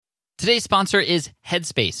Today's sponsor is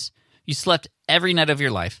Headspace. You slept every night of your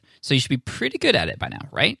life, so you should be pretty good at it by now,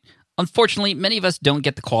 right? Unfortunately, many of us don't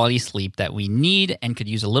get the quality sleep that we need and could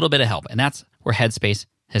use a little bit of help, and that's where Headspace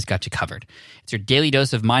has got you covered. It's your daily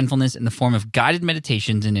dose of mindfulness in the form of guided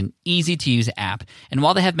meditations in an easy-to-use app. And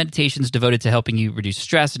while they have meditations devoted to helping you reduce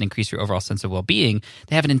stress and increase your overall sense of well-being,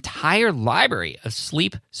 they have an entire library of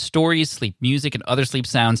sleep stories, sleep music, and other sleep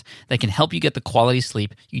sounds that can help you get the quality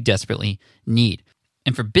sleep you desperately need.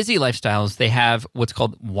 And for busy lifestyles, they have what's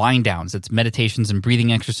called wind downs. It's meditations and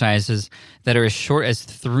breathing exercises that are as short as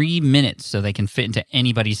 3 minutes, so they can fit into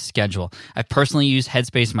anybody's schedule. I've personally used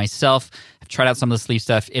Headspace myself. I've tried out some of the sleep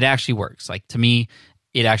stuff. It actually works. Like, to me,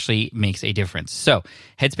 it actually makes a difference. So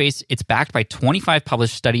Headspace, it's backed by 25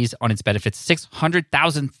 published studies on its benefits,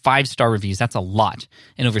 600,000 five-star reviews. That's a lot.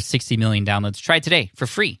 And over 60 million downloads. Try it today for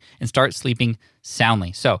free and start sleeping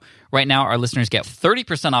soundly. So right now, our listeners get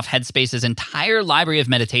 30% off Headspace's entire library of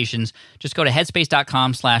meditations. Just go to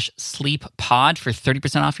headspace.com/sleeppod for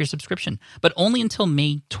 30% off your subscription, but only until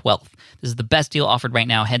May 12th. This is the best deal offered right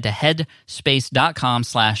now. Head to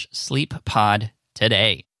headspace.com/sleeppod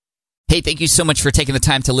today. Hey, thank you so much for taking the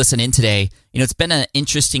time to listen in today. You know, it's been an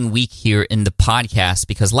interesting week here in the podcast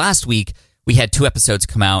because last week we had 2 episodes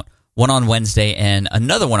come out, one on Wednesday and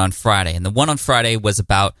another one on Friday. And the one on Friday was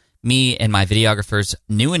about me and my videographer's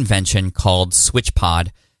new invention called SwitchPod.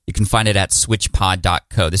 You can find it at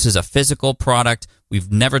switchpod.co. This is a physical product.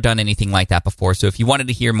 We've never done anything like that before. So if you wanted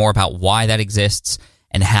to hear more about why that exists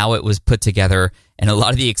and how it was put together and a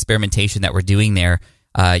lot of the experimentation that we're doing there,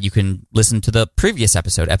 you can listen to the previous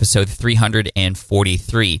episode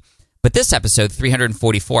 343. But this episode,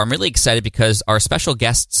 344, I'm really excited because our special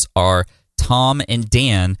guests are Tom and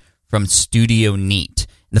Dan from Studio Neat.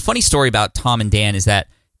 And the funny story about Tom and Dan is that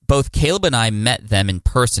both Caleb and I met them in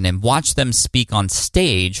person and watched them speak on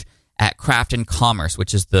stage at Craft and Commerce,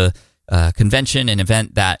 which is the convention and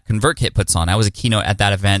event that ConvertKit puts on. I was a keynote at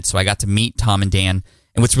that event, so I got to meet Tom and Dan.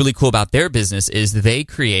 And what's really cool about their business is they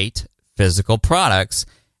create physical products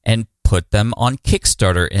and put them on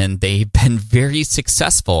Kickstarter, and they've been very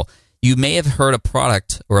successful. You may have heard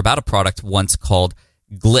about a product once called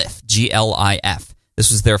Glyph, Glif.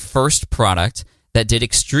 This was their first product that did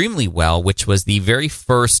extremely well, which was the very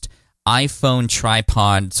first iPhone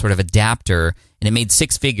tripod sort of adapter, and it made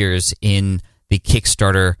 6 figures in the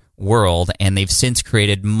Kickstarter world, and they've since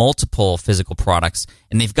created multiple physical products,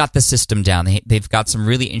 and they've got the system down. They've got some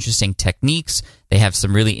really interesting techniques, they have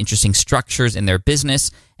some really interesting structures in their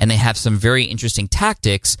business, and they have some very interesting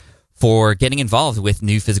tactics for getting involved with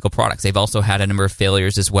new physical products. They've also had a number of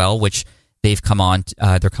failures as well, which they're coming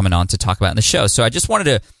on to talk about in the show. So I just wanted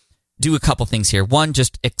to do a couple things here. One,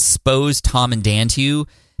 just expose Tom and Dan to you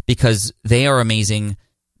because they are amazing,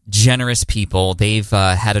 generous people. They've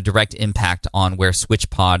had a direct impact on where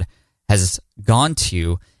SwitchPod has gone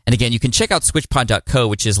to. And again, you can check out switchpod.co,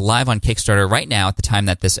 which is live on Kickstarter right now at the time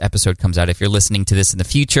that this episode comes out. If you're listening to this in the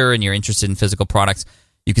future and you're interested in physical products,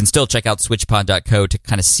 you can still check out switchpod.co to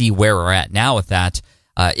kind of see where we're at now with that.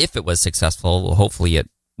 If it was successful, well, hopefully it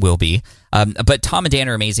will be. But Tom and Dan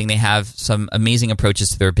are amazing. They have some amazing approaches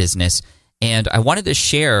to their business. And I wanted to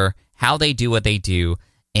share how they do what they do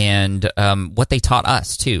and what they taught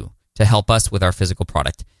us, too, to help us with our physical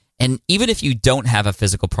product. And even if you don't have a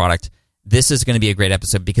physical product, this is going to be a great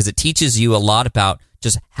episode because it teaches you a lot about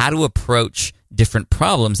just how to approach different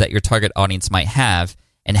problems that your target audience might have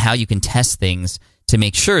and how you can test things to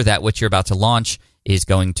make sure that what you're about to launch is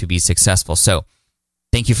going to be successful. So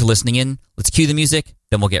thank you for listening in. Let's cue the music,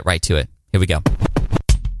 then we'll get right to it. Here we go.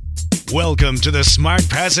 Welcome to the Smart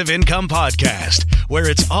Passive Income Podcast, where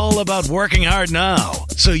it's all about working hard now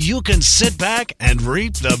so you can sit back and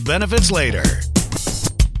reap the benefits later.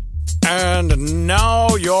 And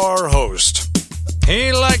now your host.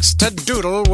 He likes to doodle